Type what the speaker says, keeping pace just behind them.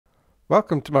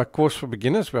Welcome to my course for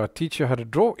beginners where I teach you how to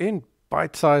draw in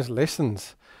bite-sized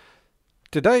lessons.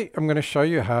 Today I'm going to show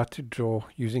you how to draw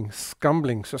using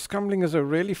scumbling. So scumbling is a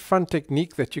really fun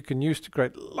technique that you can use to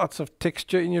create lots of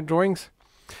texture in your drawings.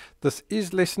 This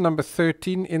is lesson number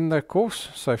 13 in the course,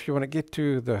 so if you want to get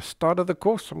to the start of the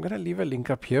course, I'm going to leave a link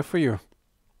up here for you.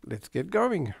 Let's get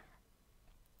going.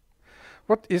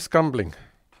 What is scumbling?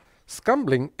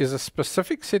 Scumbling is a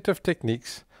specific set of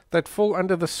techniques that fall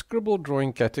under the scribble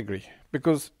drawing category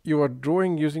because you are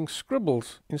drawing using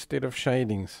scribbles instead of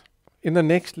shadings. In the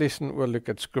next lesson we'll look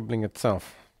at scribbling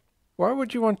itself. Why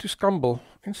would you want to scumble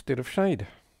instead of shade?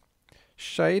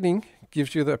 Shading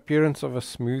gives you the appearance of a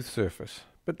smooth surface,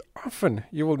 but often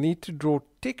you will need to draw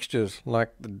textures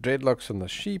like the dreadlocks on the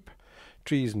sheep,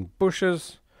 trees and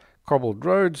bushes, cobbled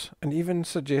roads, and even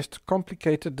suggest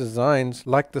complicated designs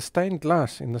like the stained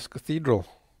glass in this cathedral.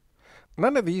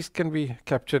 None of these can be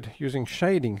captured using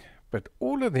shading, but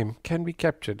all of them can be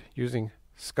captured using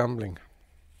scumbling.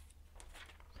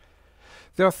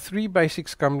 There are three basic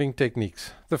scumbling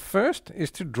techniques. The first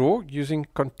is to draw using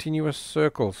continuous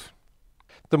circles.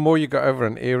 The more you go over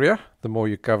an area, the more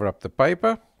you cover up the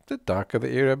paper, the darker the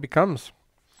area becomes.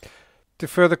 To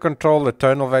further control the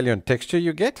tonal value and texture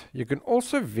you get, you can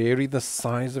also vary the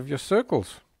size of your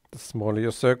circles. The smaller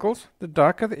your circles, the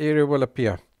darker the area will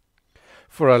appear.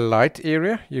 For a light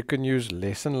area, you can use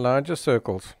less and larger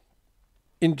circles.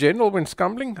 In general, when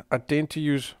scumbling, I tend to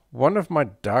use one of my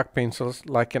dark pencils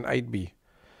like an 8B.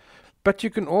 But you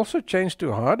can also change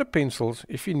to harder pencils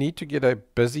if you need to get a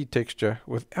busy texture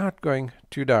without going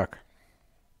too dark.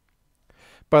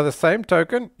 By the same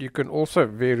token, you can also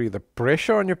vary the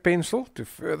pressure on your pencil to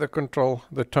further control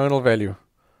the tonal value.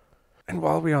 And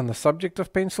while we're on the subject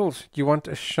of pencils, you want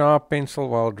a sharp pencil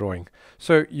while drawing.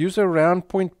 So use a round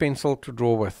point pencil to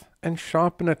draw with and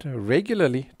sharpen it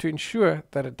regularly to ensure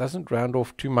that it doesn't round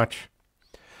off too much.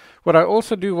 What I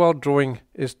also do while drawing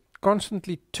is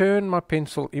constantly turn my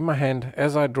pencil in my hand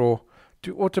as I draw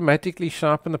to automatically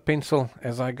sharpen the pencil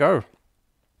as I go.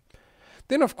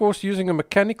 Then of course using a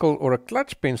mechanical or a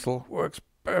clutch pencil works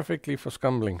perfectly for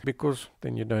scumbling because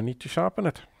then you don't need to sharpen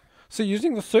it. So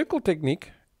using the circle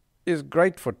technique is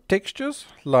great for textures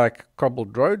like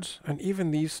cobbled roads and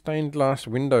even these stained glass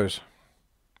windows.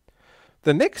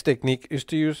 The next technique is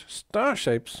to use star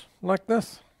shapes like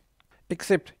this,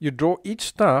 except you draw each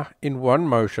star in one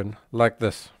motion like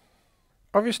this.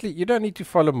 Obviously you don't need to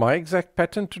follow my exact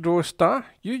pattern to draw a star.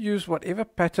 You use whatever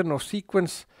pattern or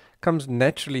sequence comes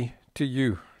naturally to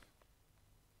you.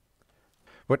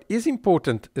 What is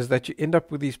important is that you end up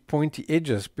with these pointy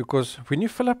edges, because when you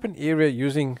fill up an area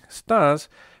using stars,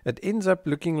 it ends up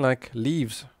looking like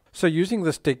leaves. So using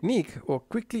this technique will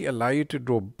quickly allow you to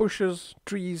draw bushes,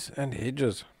 trees and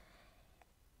hedges.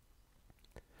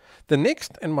 The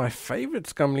next and my favorite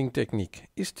scumbling technique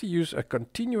is to use a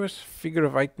continuous figure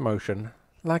of 8 motion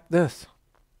like this.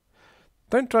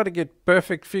 Don't try to get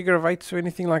perfect figure of 8s or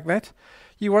anything like that.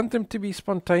 You want them to be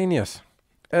spontaneous.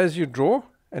 As you draw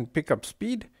and pick up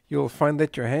speed, you will find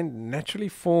that your hand naturally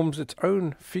forms its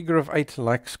own figure of 8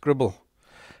 like scribble.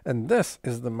 And this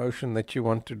is the motion that you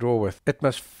want to draw with. It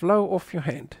must flow off your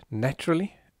hand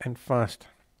naturally and fast.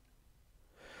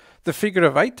 The figure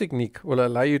of 8 technique will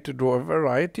allow you to draw a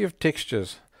variety of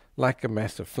textures like a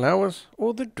mass of flowers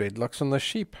or the dreadlocks on the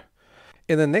sheep.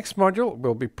 In the next module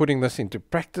we'll be putting this into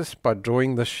practice by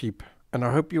drawing the sheep, and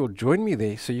I hope you will join me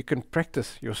there so you can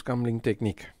practice your scumbling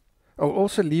technique. I'll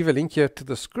also leave a link here to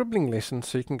the scribbling lesson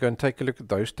so you can go and take a look at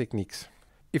those techniques.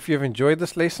 If you have enjoyed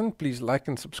this lesson, please like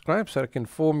and subscribe so I can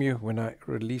inform you when I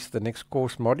release the next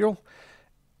course module.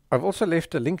 I've also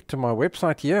left a link to my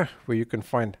website here where you can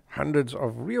find hundreds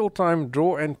of real-time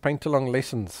draw and paint along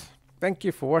lessons. Thank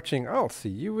you for watching. I'll see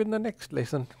you in the next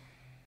lesson.